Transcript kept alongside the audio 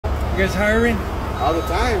guys hiring? All the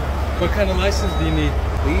time. What kind of license do you need?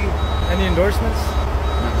 Leave. Any endorsements?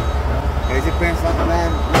 No. It depends on the man.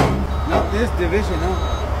 Not this division, no.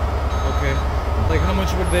 Okay. Like how much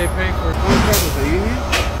would they pay for? Contract with the union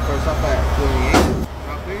for stuff at 28.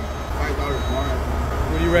 Roughly $5 more.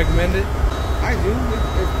 Would you recommend it? I do.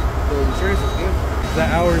 The insurance is good. The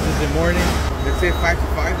hours, is it morning? Let's say 5 to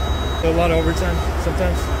 5. A lot of overtime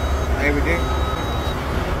sometimes? Every day.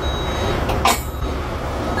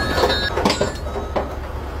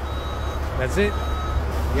 That's it?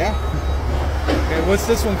 Yeah. Okay, what's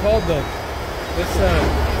this one called though? This one?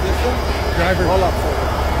 Driver Roll-up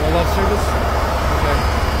service. Roll-up service? Okay.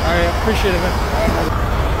 Alright, appreciate it,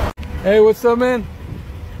 man. Hey, what's up, man?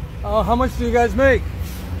 How much do you guys make?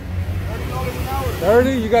 $30 an hour.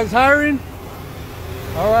 30? You guys hiring?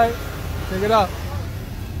 Alright, check it out.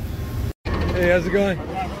 Hey, how's it going?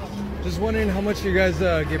 Just wondering how much you guys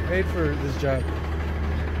get paid for this job.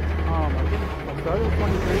 I started at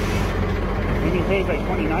 23. Getting paid like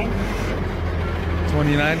 29.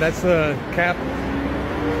 29, that's the cap.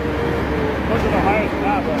 Those are the highest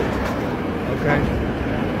now, but Okay.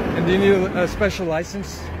 And do you need a special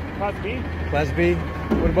license? Class B? Class B?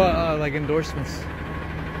 What about like endorsements?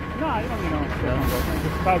 No, I don't need no.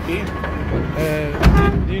 Just Class B.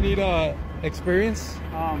 Do you need experience?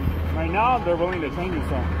 Right now they're willing to train you,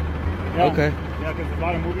 so. Yeah. Okay. Yeah, because there's a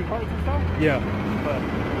lot of moving parts and stuff. Yeah. But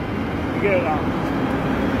you get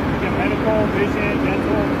medical, vision,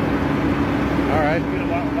 dental. All right. You get a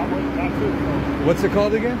lot more than that too. So. What's it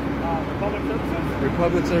called again? Republic Services.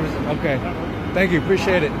 Republic Services. Okay. Thank you.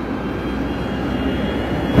 Appreciate it.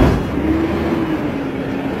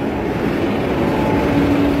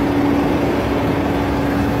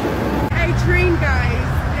 I train guys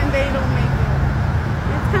and they don't make it.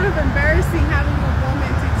 It's kind of embarrassing having a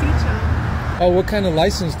woman to teach them. Oh, what kind of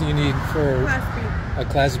license do you need for Class B. a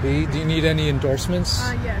Class B? Do you need any endorsements?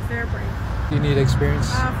 Yes, they're brave. Do you need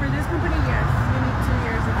experience? For this company, yes. You need 2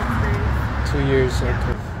 years of experience. 2 years. Yeah.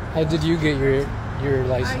 Okay. How did you get your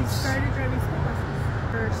I license? started driving school buses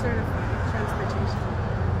for certified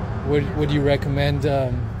transportation. Would you recommend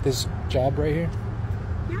this job right here?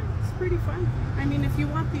 Yeah, it's pretty fun. I mean, if you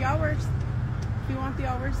want the hours,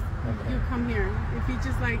 Okay. you come here. If you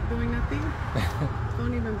just like doing nothing,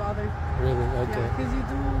 don't even bother. Really? Okay. Yeah, because you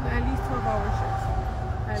do at least 12-hour shifts.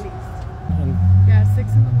 At least. And- Yeah,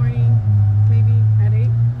 6 in the morning, maybe at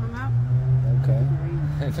 8, I'm out. okay.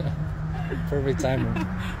 Perfect timing.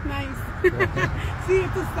 Nice. See,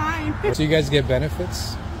 it's a sign. So you guys get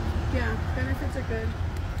benefits? Yeah, benefits are good.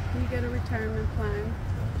 You get a retirement plan.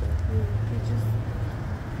 You just,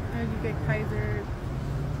 you get Kaiser.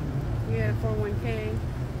 You get a 401k.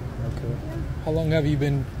 Okay. Yeah. How long have you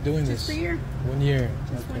been doing Just this? a year. 1 year.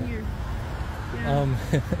 Just Okay. 1 year.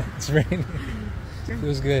 Yeah. It's raining.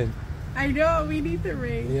 Feels good. I know, we need the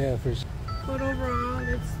rain. Yeah, for sure. But overall,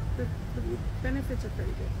 the benefits are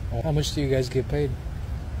pretty good. How much do you guys get paid?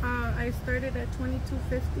 I started at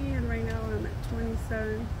 $22.50 and right now I'm at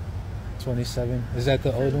 27. 27. Is that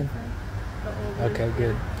the old one? The old one. Okay,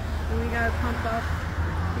 good. And we got pumped up.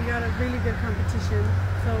 We got a really good competition.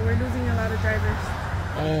 So we're losing a lot of drivers.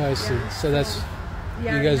 Oh, I see. Yeah, so that's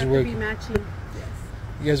yeah, you guys have work. to be matching. Yes.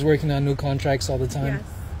 You guys working on new contracts all the time? Yes.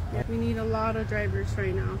 Yeah. We need a lot of drivers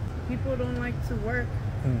right now. People don't like to work.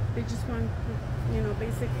 They just want,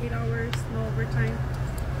 basic 8 hours, no overtime.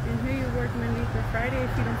 And here you work Monday through Friday.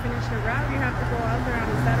 If you don't finish your route, you have to go out there on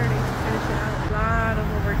a Saturday to finish it out. A lot of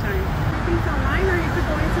overtime. Things online, or you could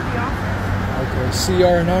go into the office. Okay.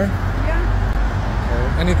 CR&R? Yeah.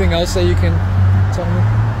 Okay. Anything else that you can tell me?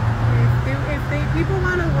 If people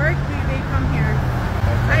want to work, they come here.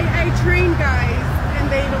 I train guys and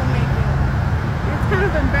they don't make it. It's kind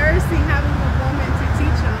of embarrassing having a woman to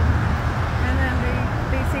teach them, and then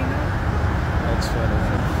they say no. That's funny.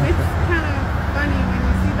 It's kind of funny when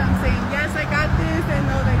you see them saying, yes, I got this, and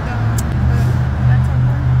no, they don't. But that's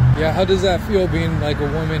how it Yeah, how does that feel being like a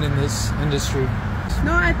woman in this industry?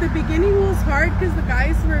 No, at the beginning it was hard because the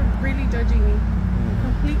guys were really judging me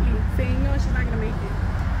completely, saying, no, she's not going to make it.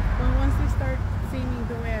 But once they start seeing me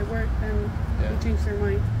the way I work, then they change their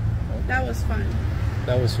mind. That was fun.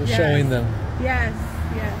 That was Yes. showing them. Yes.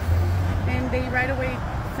 And they right away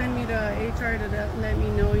send me to HR to let me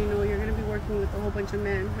know, you're going to be working with a whole bunch of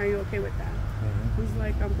men. Are you okay with that? I was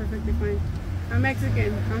like, I'm perfectly fine. I'm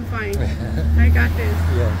Mexican. I'm fine. I got this.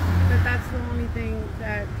 Yeah. But that's the only thing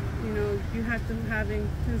that, you have to have in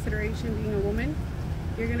consideration being a woman.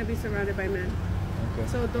 You're going to be surrounded by men. Okay.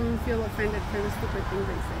 So don't feel offended for the stupid things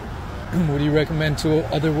they say. Would you recommend to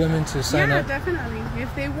other women to sign up? Yeah, definitely.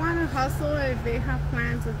 If they want to hustle, if they have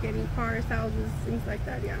plans of getting cars, houses, things like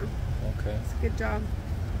that, yeah. Okay. It's a good job.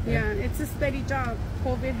 Yeah, it's a steady job.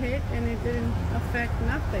 COVID hit and it didn't affect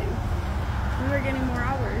nothing. We were getting more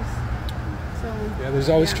hours. So Yeah, there's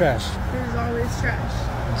always trash. There's always trash.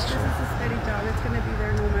 This is a steady job. It's gonna be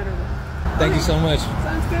there no matter what. Thank you so much.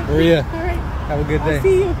 Sounds good. Maria, All right. have a good day. I'll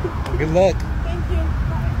see you. Good luck. Thank you.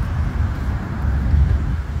 Bye.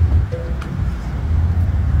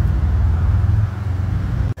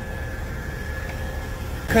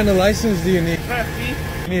 What kind of license do you need? Class B?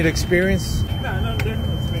 You need experience? No, there's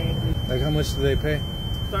no experience. Like how much do they pay?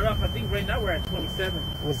 Start off, I think right now we're at 27.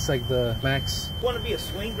 What's like the max? Want to be a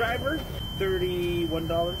swing driver?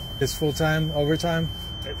 $31. It's full-time, overtime?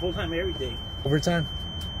 At full time every day. Overtime?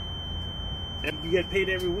 And you get paid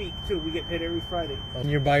every week too. We get paid every Friday. And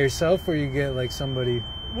you're by yourself or you get like somebody?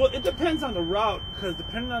 Well, it depends on the route, because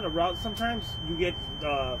depending on the route, sometimes you get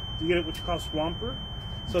what you call swamper.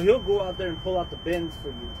 So he'll go out there and pull out the bins for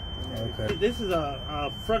you. Okay. This is a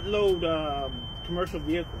front load commercial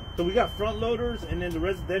vehicle. So we got front loaders, and then the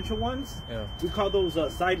residential ones, Yeah. we call those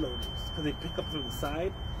side loaders because they pick up from the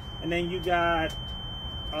side. And then you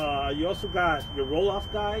also got your roll-off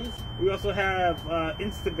guys. We also have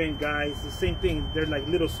Instabin guys. The same thing. They're like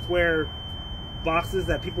little square boxes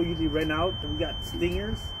that people usually rent out. And we got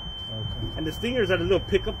Stingers. Okay. And the Stingers are the little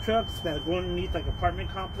pickup trucks that go underneath like apartment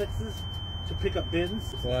complexes to pick up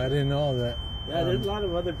bins. Well, I didn't know all that. Yeah, there's a lot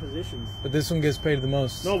of other positions. But this one gets paid the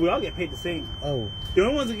most. No, we all get paid the same. Oh. The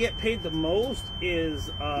only ones that get paid the most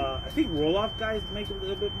is, I think roll-off guys make a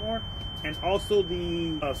little bit more. And also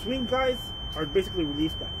the swing guys are basically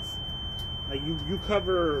relief guys. Like you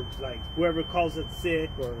cover like whoever calls it sick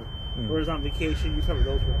or whoever's on vacation, you cover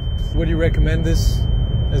those ones. Would you recommend this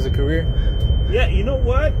as a career? Yeah, you know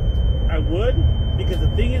what? I would, because the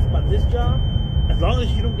thing is about this job, as long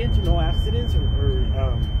as you don't get into no accidents or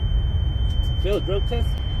failed drug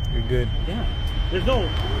tests, You're good. yeah. There's no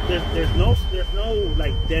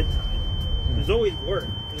like dead time. There's always work.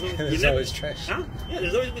 There's always trash. Huh? Yeah,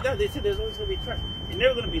 there's always they said there's always gonna be trash. You're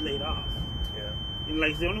never gonna be laid off. Yeah. And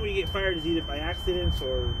like the only way you get fired is either by accidents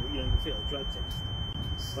or you fail a drug test.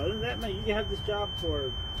 But other than that, man, you can have this job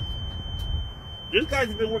for. There's guys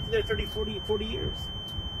who've been working there 30, 40 years.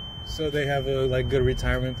 So they have a like good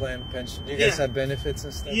retirement plan, pension. Do you guys Yeah. have benefits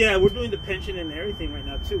and stuff? Yeah, we're doing the pension and everything right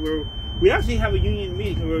now too. We actually have a union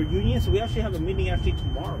meeting. We're a union, so we actually have a meeting actually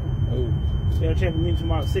tomorrow. Oh. We actually have a meeting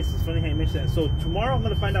tomorrow at 6. It's funny how you mentioned that. So tomorrow I'm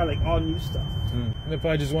gonna find out like all new stuff. And if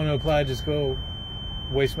I just want to apply, just go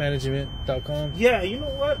wastemanagement.com. Yeah, you know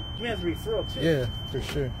what? We have a referral too. Yeah, for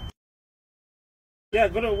sure. Yeah,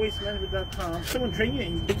 go to wastemanagement.com. Someone train you,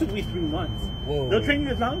 and it took me 3 months. Whoa. They'll train you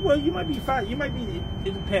as long. Well, you might be fine. You might be.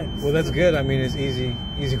 It depends. Well, that's good. I mean, it's easy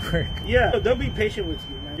work. Yeah, they'll be patient with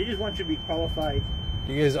you, man. They just want you to be qualified.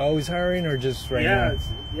 You guys always hiring or just right now?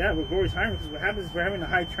 Yeah, we're always hiring because what happens is we're having a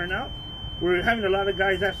high turnout. We're having a lot of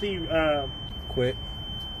guys actually, Quit.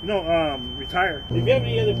 retire. If you have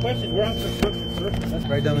any other questions, we're on construction surface. That's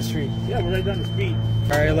right down the street. Yeah, we're right down the street.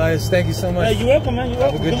 All right, Elias, thank you so much. You're welcome, man. You're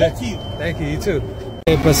Have a welcome. good Good day. luck to you. Thank you, you too.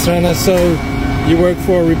 Hey, Pastrana, so you work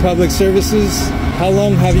for Republic Services. How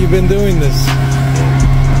long have you been doing this?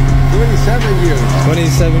 27 years.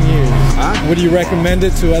 27 years. Huh? Would you recommend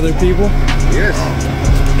it to other people? Yes.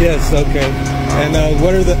 Yes, okay. And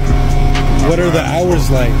what are the hours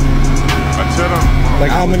like? Like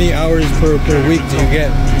how many hours per week do you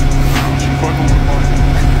get?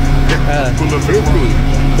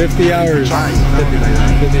 50 hours. 55,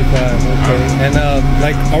 okay. And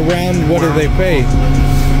like around what do they pay?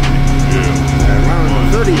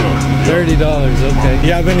 Around $30. $30, okay.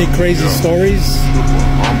 You have any crazy stories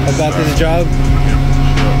about this job?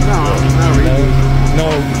 No, not really.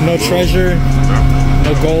 No treasure,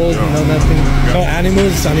 no gold, no nothing. No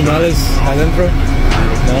animals, animales adentro?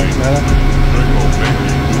 No, nada.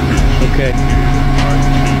 Okay.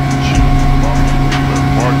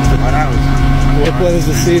 ¿Qué puedes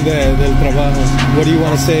decir del trabajo? What do you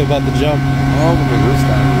want to say about the job? Oh, me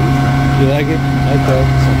gusta. You like it? Okay.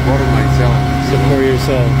 Support myself. Support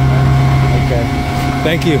yourself. Okay.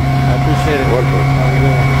 Thank you. I appreciate it. Welcome. Have a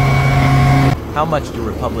good one. How much do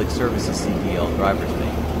Republic Services CDL drivers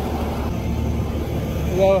make?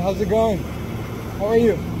 Hello, how's it going? How are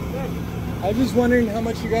you? Good. I'm just wondering how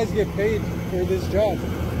much you guys get paid for this job.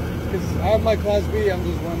 Because I have my Class B, I'm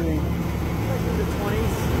just wondering. Like in the 20s.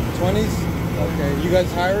 20s? Okay. You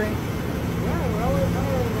guys hiring? Yeah, we're always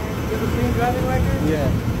hiring, man. You have a clean driving record? Yeah.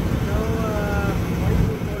 No,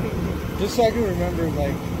 license reporting. Just so I can remember,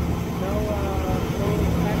 like, No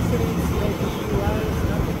accidents, no DUIs,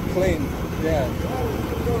 nothing. clean. Yeah. Are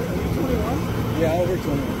you 21? Yeah, over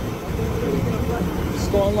 20. Okay, you can apply. Just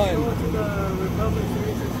go online. Go to the Republic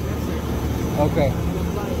Services website. Okay. You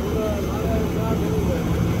apply. There's a lot of jobs everywhere.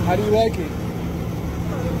 How do you like it?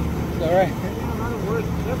 It's all right. A lot of work.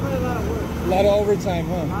 Definitely a lot of work. A lot of overtime,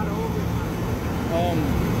 huh? A lot of overtime.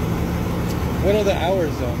 What are the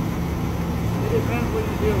hours though? It depends what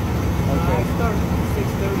you do. Okay. I start at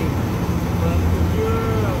 6:30. But if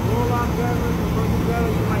you're a roll-off driver, a commercial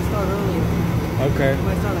driver, you might start earlier. Okay. You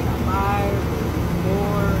might start like at 5 or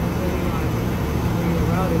 4, depending on where your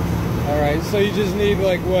route is. All right. So you just need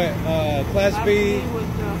like what? Class B, with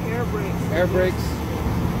air brakes. air brakes.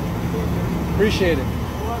 Appreciate it.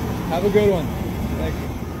 Have a good one. Thank you.